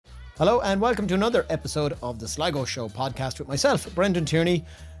Hello and welcome to another episode of the Sligo Show podcast with myself, Brendan Tierney.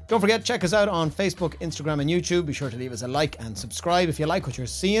 Don't forget, check us out on Facebook, Instagram and YouTube. Be sure to leave us a like and subscribe if you like what you're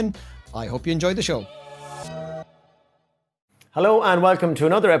seeing. I hope you enjoyed the show. Hello and welcome to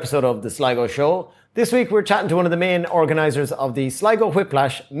another episode of the Sligo Show. This week we're chatting to one of the main organisers of the Sligo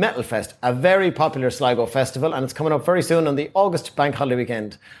Whiplash Metalfest, a very popular Sligo festival, and it's coming up very soon on the August bank holiday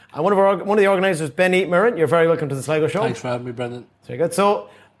weekend. And one of the organisers, Benny Murren, you're very welcome to the Sligo Show. Thanks for having me, Brendan. Very good. So,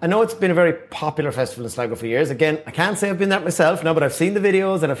 I know it's been a very popular festival in Sligo for years. Again, I can't say I've been there myself, no, but I've seen the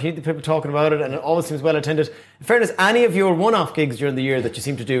videos and I've heard the people talking about it, and it always seems well attended. In fairness, any of your one-off gigs during the year that you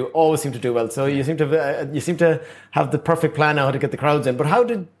seem to do always seem to do well. So you seem to have the perfect plan now how to get the crowds in. But how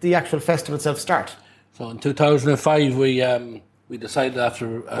did the actual festival itself start? So in 2005, we decided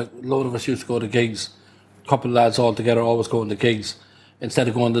after a load of us used to go to gigs, a couple of lads all together always going to gigs. Instead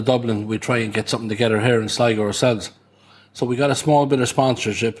of going to Dublin, we try and get something together here in Sligo ourselves. So we got a small bit of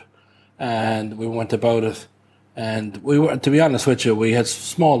sponsorship and we went about it. And we were, to be honest with you, we had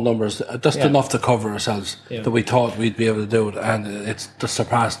small numbers, just enough to cover ourselves that we thought we'd be able to do it. And it's just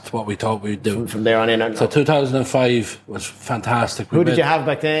surpassed what we thought we'd do. From there on in. So 2005 was fantastic. Who did you have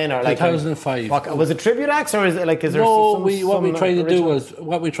back then? Or 2005. Was it tribute acts or is it like, is there what we tried to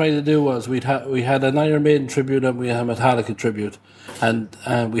do was we had an Iron Maiden tribute and we had a Metallica tribute. And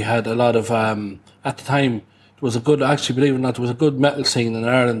we had a lot of, at the time, was a good, actually, believe it or not, there was a good metal scene in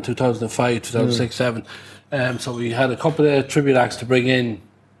Ireland, 2005, 2006, 2007. So we had a couple of tribute acts to bring in,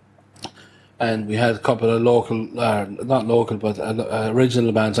 and we had a couple of local, not local, but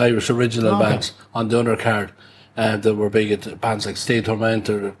original bands, Irish original bands on the undercard that were big at bands like State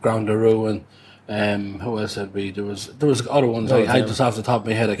Tormentor, Ground of Ruin. Who else had we? There was other ones. I just off the top of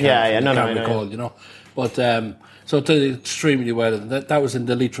my head, I can't recall, you know. But so it did extremely well. That was in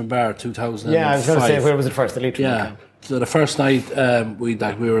the Leitrim Bar, 2005. Yeah, I was going to say, where was it first? The Leitrim Bar. Yeah. So the first night, we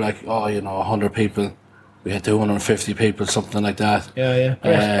were like, 100 people. We had 250 people, something like that.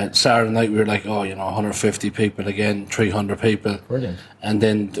 Yeah. Saturday night, we were like, 150 people again, 300 people. Brilliant. And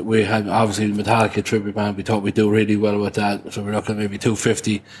then we had, obviously, the Metallica tribute band. We thought we'd do really well with that. So we're looking at maybe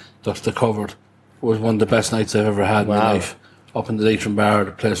 250 just to cover it. It was one of the best nights I've ever had in my life. Up in the Leitrim Bar,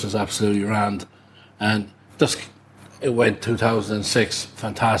 the place was absolutely rammed. And it went 2006,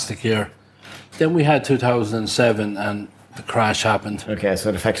 fantastic year. Then we had 2007 and the crash happened. Okay, so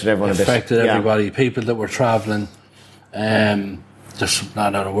it affected everyone a bit. Affected everybody, people that were travelling, just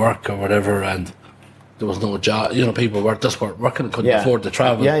not out of work or whatever, and there was no job. You know, people weren't working, couldn't afford to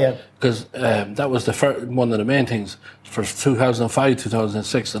travel. Because that was one of the main things. For 2005,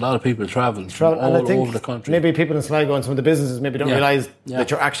 2006, a lot of people travelled all over the country. Maybe people in Sligo and some of the businesses maybe don't realise that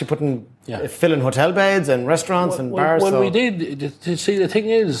you're actually filling hotel beds and restaurants and bars. We did. See, the thing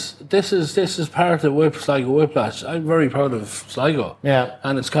is, this is part of Sligo Whiplash. I'm very proud of Sligo. Yeah.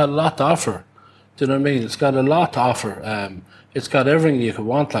 And it's got a lot to offer. Do you know what I mean? It's got a lot to offer. It's got everything you could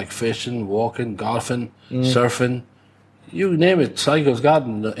want, like fishing, walking, golfing, surfing. You name it, Sligo's got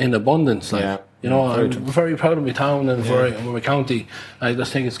in abundance. Like, you know, I'm very proud of my town and my county. I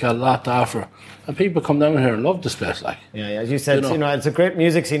just think it's got a lot to offer. And people come down here and love this place. Like, as you said, it's a great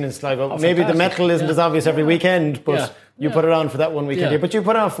music scene in Sligo. Maybe the metal isn't as obvious every weekend, but you put it on for that one weekend. But you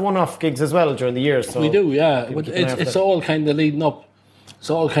put off one-off gigs as well during the year. So we do, It's all kind of leading up. It's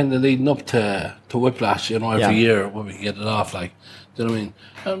all kind of leading up to Whiplash, you know, every year when we can get it off, like, do you know what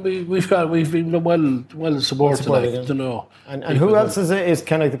I mean? And we've been well supported, like, you know. And who else is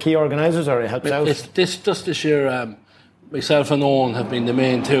kind of the key organisers or helps out? This year, myself and Owen have been the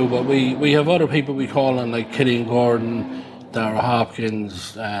main two, but we have other people we call on, like Killian Gordon, Dara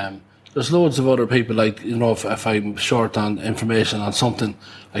Hopkins. There's loads of other people, like, you know, if I'm short on information on something,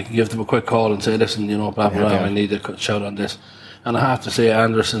 I can give them a quick call and say, listen, you know, blah, blah, blah, I need a shout on this. And I have to say,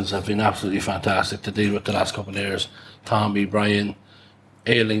 Andersons have been absolutely fantastic to deal with the last couple of years. Tommy, Brian,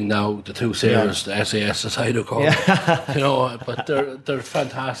 Ailing now, the two sailors, the SAS, as I do call them. You know, but they're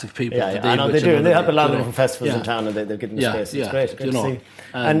fantastic people to deal with. I know they do. And they help a lot of different festivals in town and they're giving the space. It's great to see.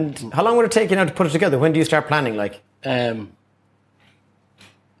 And how long would it take you now to put it together? When do you start planning? Like, I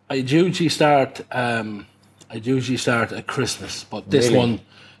usually start at Christmas, but this one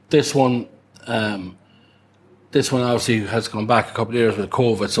obviously has gone back a couple of years with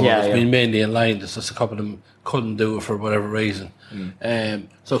COVID, so it's been mainly in line. There's just a couple of them couldn't do it for whatever reason.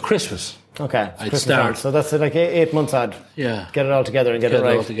 So Christmas. Okay. I'd start. So that's like 8 months odd. Yeah. Get it all together and get it right.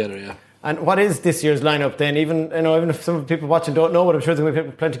 Get it all together, yeah. And what is this year's lineup then? Even if some people watching don't know, but I'm sure there's going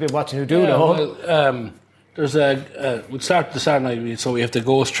to be plenty of people watching who do know. Well, there's we'll start the Saturday night, so we have the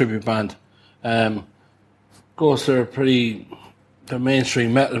Ghost tribute band. Ghost are they're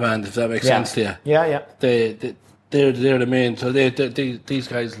mainstream metal band, if that makes sense to you. Yeah. They're the main. So these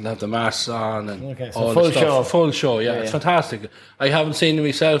guys will have the masks on and so all full the stuff. show. Full show, yeah. It's fantastic. I haven't seen it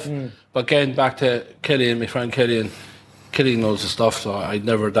myself, but getting back to Killian, my friend Killian knows the stuff, so I'd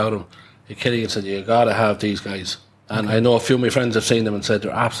never doubt him. Killian said, you got to have these guys. And I know a few of my friends have seen them and said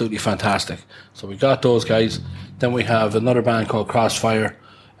they're absolutely fantastic. So we got those guys. Then we have another band called Crossfire.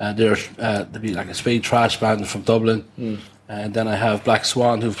 They'll be like a speed thrash band from Dublin. And then I have Black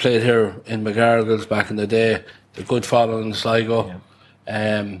Swan, who've played here in McGargles back in the day. They're good following in Sligo.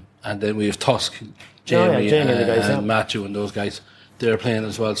 And then we have Tusk, Jamie and Matthew and those guys. They're playing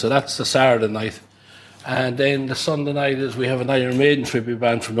as well. So that's the Saturday night. And then the Sunday night is we have an Iron Maiden tribute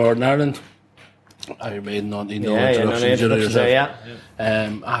band from Northern Ireland. Iron Maiden,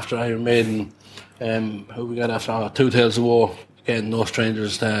 after Iron Maiden, who we got after? Two Tales of Woe. Again, no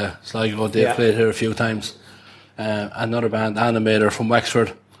strangers to Sligo. They've played here a few times. Another band, Animator from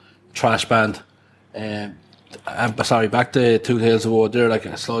Wexford, trash band. Back to Two Tales of Woe. They're like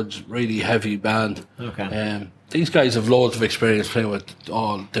a sludge, really heavy band. These guys have loads of experience playing with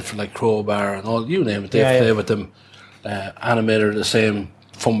all different, like Crowbar and all, you name it. They've played with them. Animator, the same,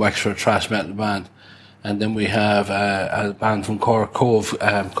 from Wexford, trash metal band. And then we have a band from Cork Cove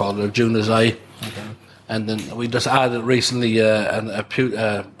called Arjuna's Eye. And then we just added recently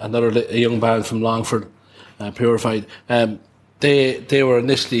another young band from Longford, Purified. They were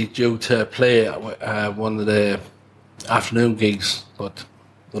initially due to play one of the afternoon gigs, but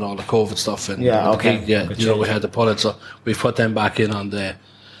with all the COVID stuff and gig, we had to pull it, so we put them back in on the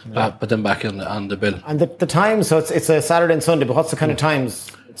on the bill. And the time, so it's a Saturday and Sunday, but what's the kind of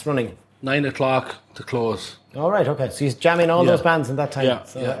times it's running? 9 o'clock to close. All right, okay. So he's jamming all those bands in that time.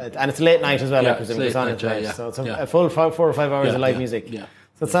 And it's late night as well, I presume. It's on So it's a full 4 or 5 hours of live music. Yeah.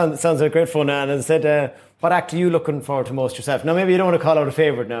 So it sounds like great fun. And as I said, what act are you looking forward to most yourself? Now, maybe you don't want to call out a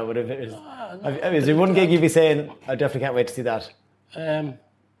favourite now, but is there one gig you'd be saying, I definitely can't wait to see that?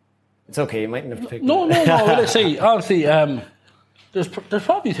 It's okay, you mightn't have to pick No, let's see. Honestly, there's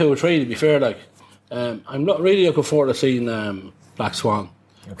probably 2 or 3, to be fair. Like, I'm not really looking forward to seeing Black Swan.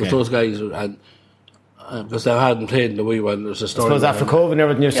 With those guys, and because they hadn't played in the wee one, there's a story. I suppose after COVID and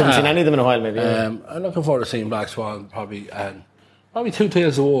everything, you haven't seen any of them in a while, maybe. I'm looking forward to seeing Black Swan, probably, and probably Two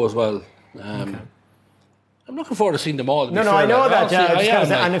Tales of Woe as well. I'm looking forward to seeing them all. No, I know that.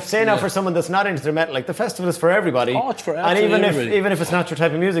 And if say now for someone that's not into their metal, like the festival is for everybody. Oh, it's for everybody. And even if it's not your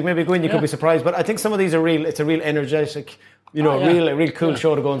type of music, maybe go in, you could be surprised. But I think some of these are real. It's a real energetic, real cool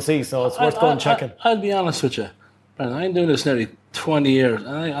show to go and see. So it's worth going and checking. I'll be honest with you, Brandon, I'm doing this nearly 20 years,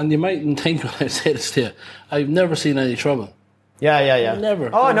 and you mightn't think when I say this to you, I've never seen any trouble. Yeah. Never.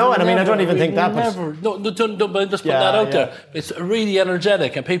 Oh, no, and I mean, I don't even think that. Never. Don't just put that out there. It's really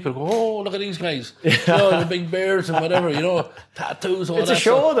energetic, and people go, oh, look at these guys. The big beards and whatever, tattoos, all that. It's a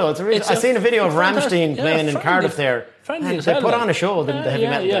show, though. I've seen a video of Rammstein playing in Cardiff there. Friendly they put on a show, the heavy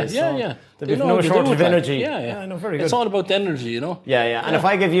metal guys. Yeah. There's no shortage of energy. Yeah. No, very good. It's all about the energy, Yeah. And if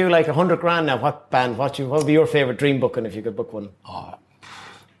I give you like $100,000 now, what would be your favourite dream booking if you could book one? Oh,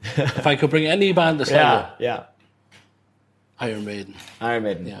 if I could bring any band to Sligo. Yeah. Iron Maiden.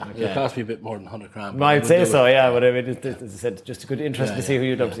 Yeah. Okay. It cost me a bit more than $100,000. I'd say so, but I mean, as I said, just a good interest to see who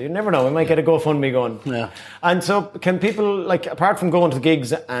you'd love to see. You never know, we might get a GoFundMe going. Yeah. And so, can people, like, apart from going to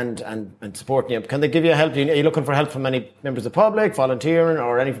gigs and supporting you, can they give you help? Are you looking for help from any members of the public, volunteering,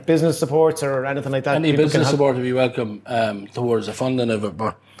 or any business supports or anything like that? Any business support would be welcome towards the funding of it,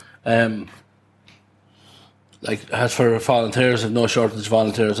 but like as for volunteers, there's no shortage of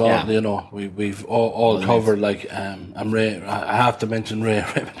volunteers. We've all covered. Like I'm Ray. I have to mention Ray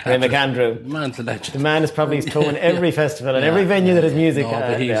McAndrew. Man's a legend. The man is probably throwing every festival and every venue that has music.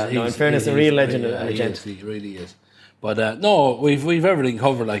 In fairness, a real legend and a gent. He really is. But we've everything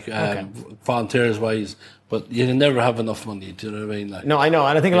covered. Like volunteers wise. But you can never have enough money, do you know what I mean? Like, no, I know,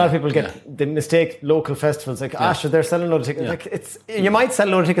 and I think a lot of people get the mistake local festivals, like, they're selling a load of tickets. Like, you might sell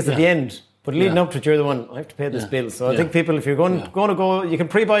a load of tickets at the end, but leading up to it, you're the one, I have to pay this bill. So I think people, if you're going to go, you can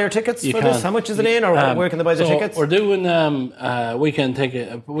pre-buy your tickets for this. How much is it in, or where can they buy the tickets? We're doing weekend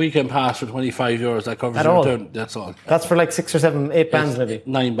pass for €25. That covers the return. That's all. That's for like 6 or 7, 8 bands maybe?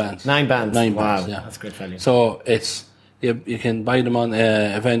 9 bands. 9 bands. Wow, that's great value. So it's, you can buy them on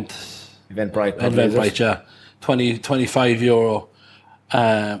Eventbrite, yeah. €25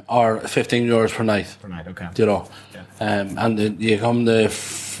 or €15 per night. And then you come the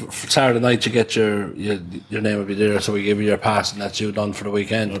Saturday night, you get your name will be there, so we give you your pass, and that's you done for the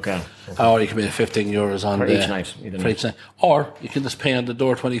weekend. or you can pay €15 on for the each night. For each night, or you can just pay on the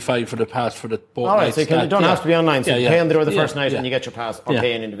door 25 for the pass for the both all right, nights. so you don't have to be online. So you pay on the door the first night, yeah. and you get your pass, or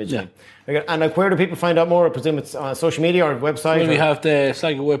pay in individually. And where do people find out more? I presume it's on social media or website. Well, we have the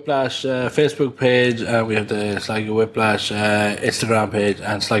Sligo Whiplash Facebook page, we have the Sligo Whiplash Instagram page,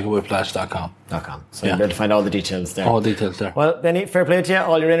 and SligoWhiplash.com. So you'll be able to find all the details there. All details there. Well, Benny, fair play to you.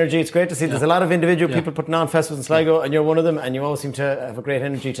 All your energy. It's great to see. There's a lot of individual people putting on festivals in Sligo, and you're one of them. And you always seem to have a great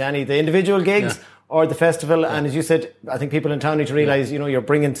energy to any the individual gigs or the festival. And as you said, I think people in town need to realise, you're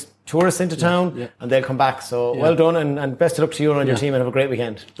bringing tourists into town, and they'll come back. So well done, and best of luck to you and your team, and have a great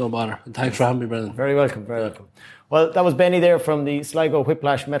weekend. No bother. And thanks for having me, Brendan. Very welcome. Very welcome. Well, that was Benny there from the Sligo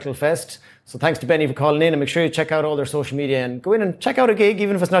Whiplash Metalfest. So thanks to Benny for calling in, and make sure you check out all their social media and go in and check out a gig,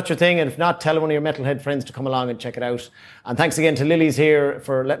 even if it's not your thing. And if not, tell one of your metalhead friends to come along and check it out. And thanks again to Lily's here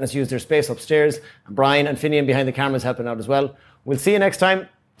for letting us use their space upstairs, and Brian and Finian behind the cameras helping out as well. We'll see you next time.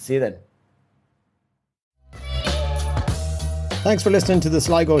 See you then. Thanks for listening to the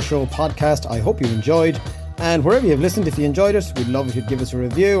Sligo Show podcast. I hope you enjoyed. And wherever you have listened, if you enjoyed it, we'd love if you'd give us a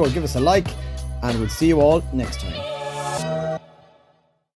review or give us a like. And we'll see you all next time.